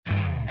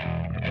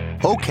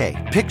Okay,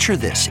 picture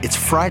this. It's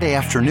Friday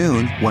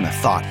afternoon when a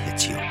thought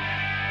hits you.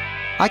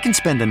 I can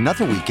spend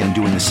another weekend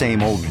doing the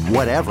same old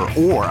whatever,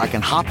 or I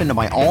can hop into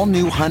my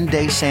all-new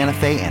Hyundai Santa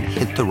Fe and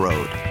hit the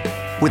road.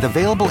 With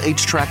available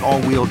H-Track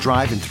all-wheel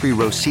drive and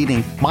 3-row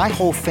seating, my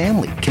whole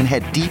family can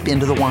head deep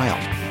into the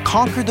wild.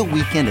 Conquer the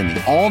weekend in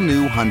the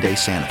all-new Hyundai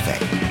Santa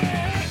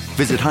Fe.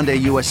 Visit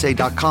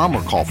HyundaiUSA.com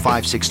or call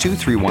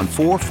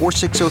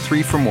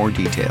 562-314-4603 for more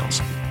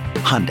details.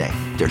 Hyundai,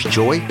 there's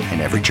joy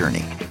in every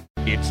journey.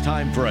 It's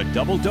time for a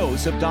double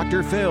dose of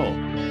Dr. Phil.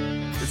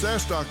 It's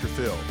Ask Dr.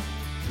 Phil.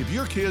 If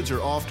your kids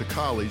are off to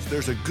college,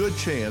 there's a good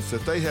chance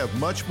that they have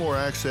much more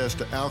access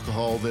to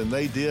alcohol than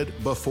they did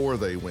before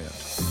they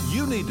went.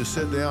 You need to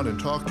sit down and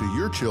talk to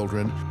your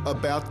children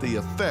about the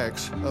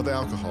effects of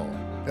alcohol.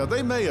 Now,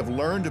 they may have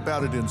learned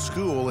about it in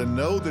school and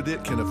know that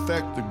it can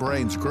affect the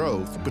brain's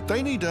growth, but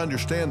they need to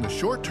understand the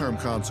short-term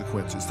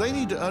consequences. They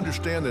need to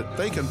understand that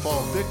they can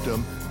fall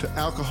victim to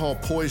alcohol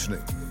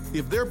poisoning.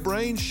 If their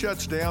brain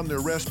shuts down their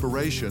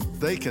respiration,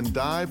 they can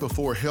die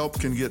before help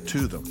can get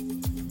to them.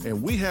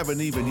 And we haven't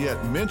even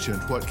yet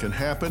mentioned what can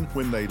happen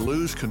when they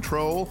lose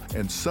control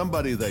and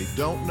somebody they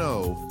don't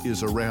know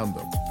is around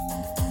them.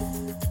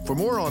 For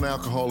more on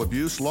alcohol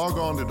abuse, log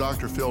on to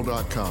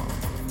drphil.com.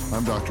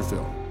 I'm Dr.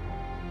 Phil.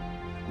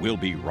 We'll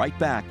be right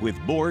back with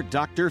more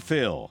Dr.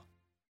 Phil.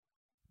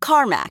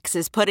 CarMax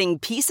is putting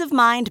peace of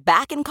mind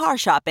back in car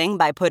shopping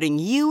by putting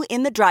you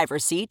in the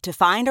driver's seat to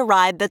find a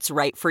ride that's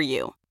right for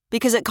you.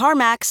 Because at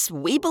CarMax,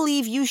 we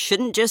believe you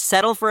shouldn't just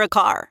settle for a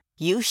car.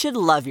 You should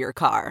love your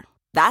car.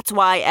 That's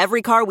why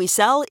every car we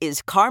sell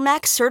is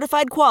CarMax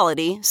certified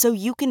quality, so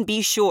you can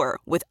be sure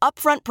with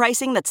upfront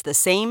pricing that's the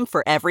same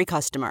for every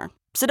customer.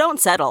 So don't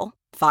settle.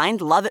 Find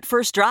love at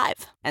first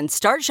drive and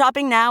start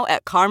shopping now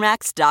at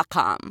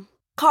CarMax.com.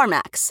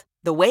 CarMax,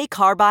 the way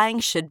car buying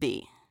should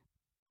be.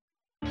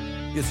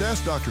 It's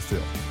Ask Dr.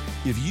 Phil.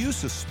 If you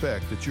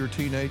suspect that your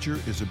teenager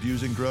is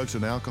abusing drugs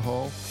and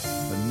alcohol,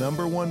 the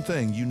number one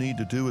thing you need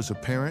to do as a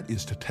parent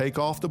is to take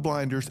off the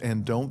blinders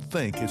and don't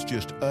think it's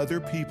just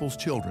other people's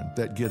children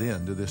that get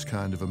into this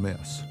kind of a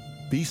mess.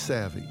 Be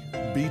savvy,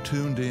 be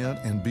tuned in,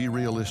 and be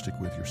realistic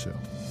with yourself.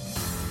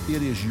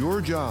 It is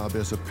your job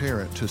as a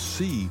parent to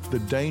see the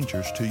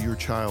dangers to your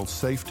child's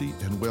safety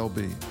and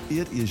well-being.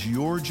 It is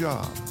your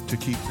job to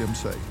keep them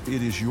safe.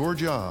 It is your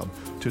job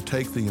to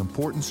take the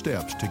important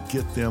steps to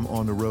get them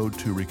on the road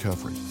to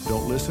recovery.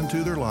 Don't listen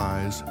to their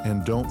lies,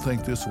 and don't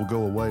think this will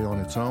go away on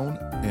its own,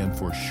 and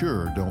for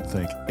sure don't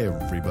think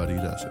everybody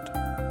does it.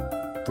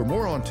 For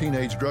more on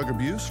teenage drug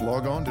abuse,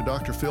 log on to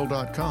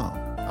drphil.com.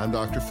 I'm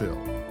Dr. Phil.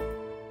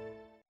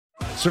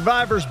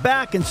 Survivor's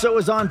back, and so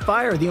is On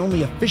Fire, the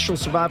only official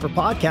Survivor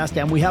podcast,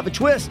 and we have a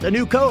twist, a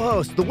new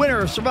co-host, the winner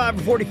of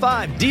Survivor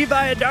 45, Dee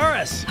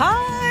Valladares.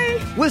 Hi!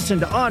 Listen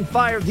to On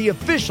Fire, the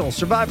official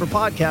Survivor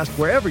podcast,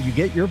 wherever you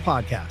get your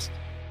podcast.